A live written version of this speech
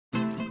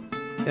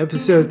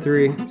Episode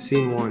 3,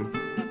 Scene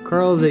 1.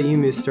 Carl the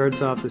Emu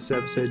starts off this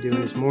episode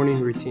doing his morning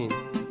routine.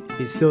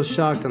 He's still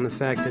shocked on the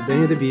fact that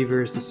Benny the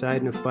Beaver is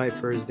deciding to fight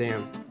for his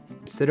dam,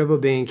 instead of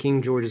obeying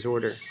King George's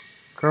order.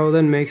 Carl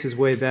then makes his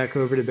way back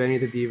over to Benny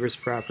the Beaver's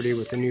property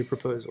with a new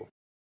proposal.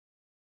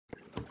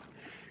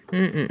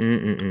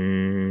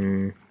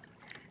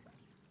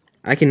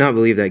 I cannot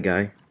believe that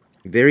guy.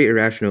 Very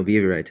irrational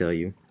beaver, I tell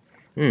you.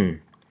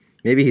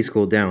 Maybe he's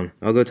cooled down.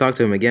 I'll go talk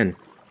to him again.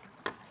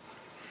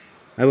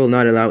 I will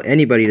not allow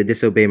anybody to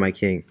disobey my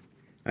king.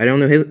 I don't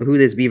know who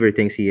this beaver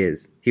thinks he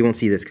is. He won't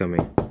see this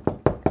coming.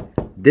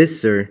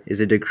 This, sir, is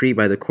a decree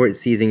by the court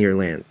seizing your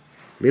land.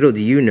 Little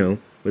do you know,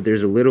 but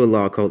there's a little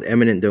law called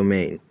eminent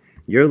domain.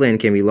 Your land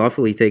can be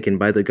lawfully taken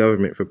by the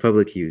government for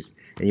public use,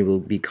 and you will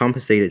be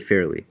compensated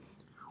fairly.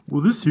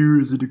 Well, this here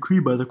is a decree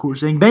by the court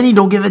saying, Benny,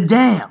 don't give a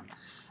damn.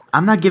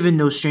 I'm not giving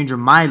no stranger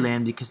my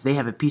land because they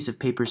have a piece of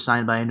paper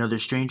signed by another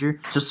stranger.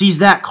 So seize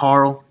that,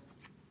 Carl.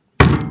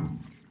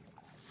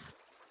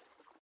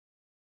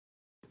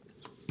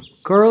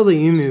 Carl the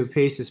Emu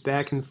paces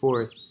back and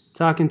forth,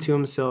 talking to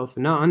himself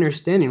and not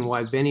understanding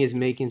why Benny is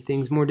making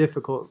things more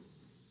difficult.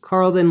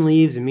 Carl then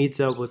leaves and meets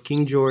up with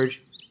King George.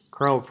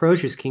 Carl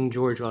approaches King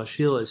George while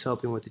Sheila is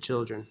helping with the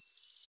children.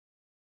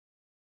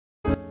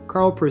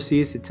 Carl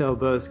proceeds to tell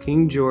both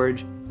King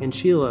George and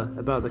Sheila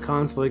about the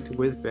conflict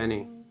with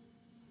Benny.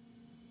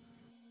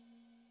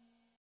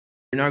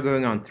 We're now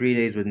going on 3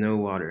 days with no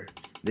water.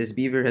 This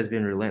beaver has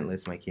been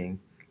relentless, my king.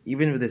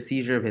 Even with the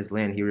seizure of his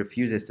land, he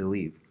refuses to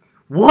leave.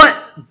 What?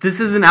 This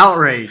is an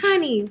outrage.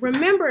 Honey,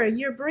 remember,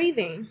 you're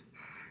breathing.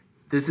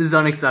 This is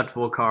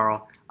unacceptable,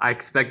 Carl. I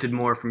expected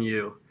more from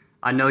you.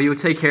 I know you'll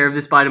take care of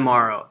this by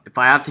tomorrow. If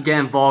I have to get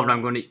involved,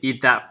 I'm going to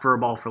eat that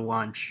furball for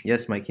lunch.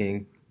 Yes, my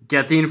king.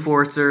 Get the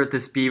enforcer.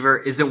 This beaver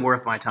isn't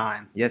worth my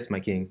time. Yes, my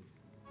king.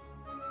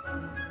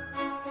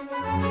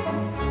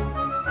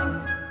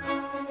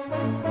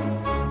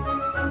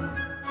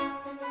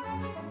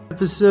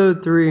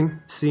 Episode 3,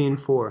 Scene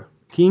 4.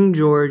 King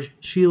George,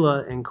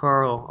 Sheila, and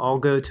Carl all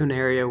go to an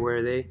area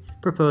where they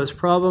propose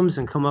problems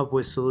and come up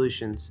with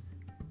solutions,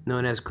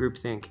 known as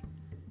groupthink.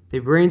 They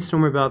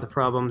brainstorm about the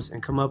problems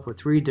and come up with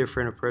 3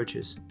 different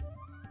approaches.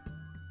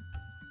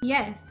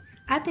 Yes,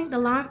 I think the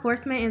law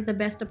enforcement is the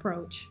best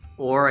approach.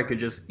 Or I could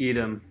just eat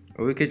him.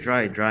 Or we could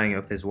try drying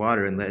up his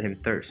water and let him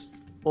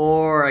thirst.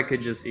 Or I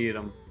could just eat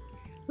him.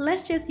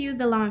 Let's just use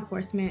the law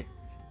enforcement.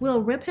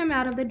 We'll rip him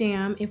out of the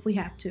dam if we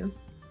have to.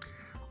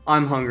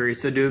 I'm hungry,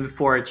 so do it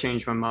before I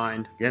change my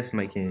mind. Yes,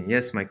 my king.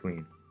 Yes, my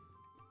queen.